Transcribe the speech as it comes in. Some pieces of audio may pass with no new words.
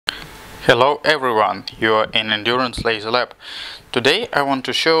Hello everyone, you are in Endurance Laser Lab. Today I want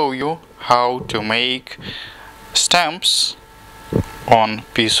to show you how to make stamps on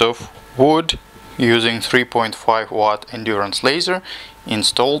piece of wood using 3.5 watt endurance laser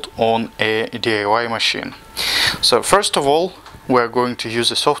installed on a DIY machine. So first of all, we're going to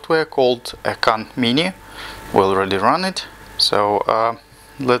use a software called Can Mini. We already run it, so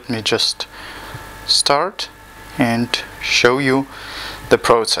let me just start and show you the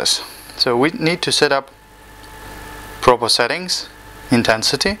process. So we need to set up proper settings,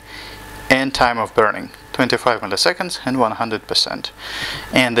 intensity and time of burning, 25 milliseconds and 100%.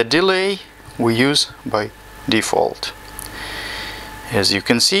 And the delay we use by default. As you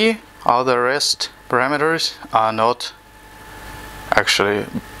can see, all the rest parameters are not actually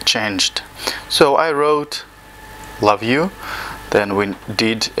changed. So I wrote love you, then we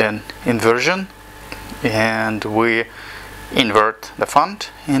did an inversion and we invert the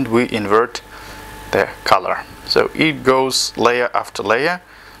font and we invert the color. So it goes layer after layer,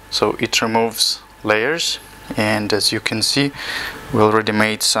 so it removes layers, and as you can see we already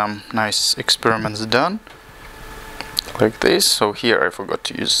made some nice experiments done like this. So here I forgot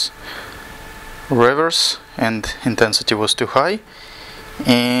to use reverse and intensity was too high,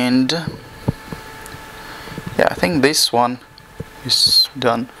 and yeah, I think this one is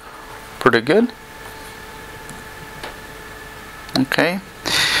done pretty good. Okay,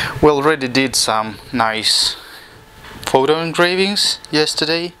 we already did some nice photo engravings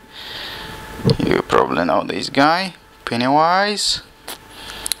yesterday. You probably know this guy, Pennywise.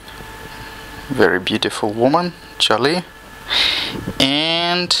 Very beautiful woman, Charlie.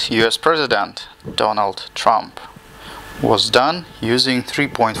 And US President Donald Trump was done using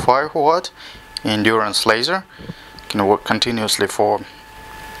 3.5 watt endurance laser. Can work continuously for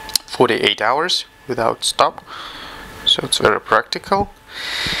 48 hours without stop. So it's very practical,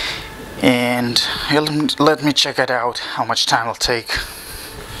 and let me check it out how much time it'll take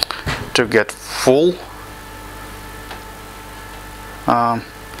to get full. Yeah,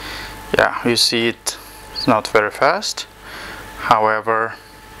 you see it's not very fast. However,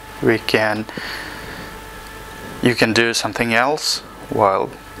 you can do something else while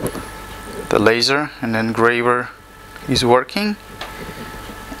the laser and engraver is working,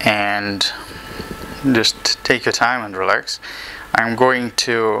 and just take your time and relax. I'm going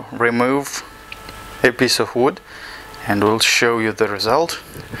to remove a piece of wood and we'll show you the result.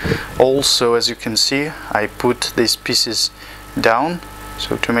 Also, as you can see, I put these pieces down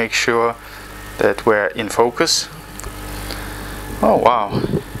so to make sure that we're in focus. Oh wow,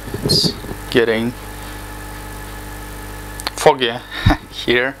 it's getting foggy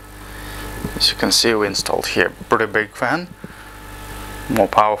here. As you can see, we installed here a pretty big fan, more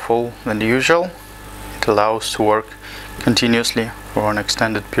powerful than usual. It allows to work continuously for an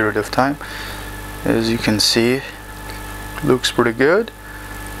extended period of time. As you can see, it looks pretty good.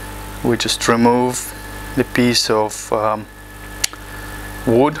 We just remove the piece of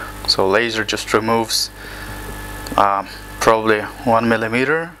wood, so laser just removes probably 1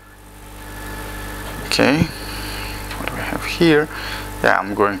 millimeter. Okay, what do we have here? Yeah,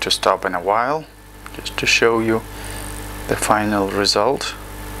 I'm going to stop in a while just to show you the final result.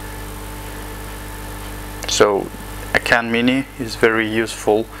 So a Can Mini is very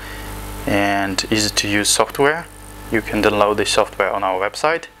useful and easy to use software. You can download the software on our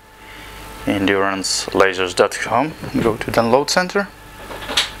website, endurancelasers.com, and go to download center.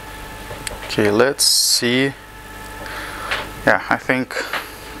 Okay, let's see. Yeah, I think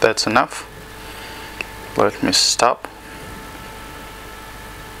that's enough. Let me stop.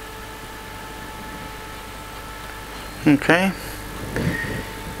 Okay,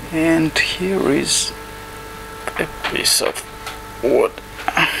 and here is a piece of wood.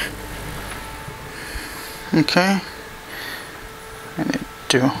 Okay,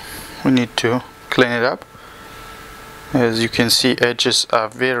 we need to clean it up. As you can see, edges are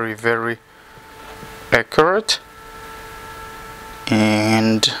very accurate,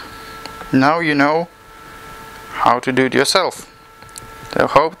 and now you know how to do it yourself. I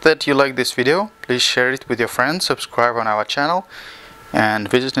hope that you like this video. Please share it with your friends, subscribe on our channel, and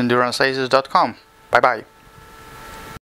visit endurancelasers.com. Bye bye.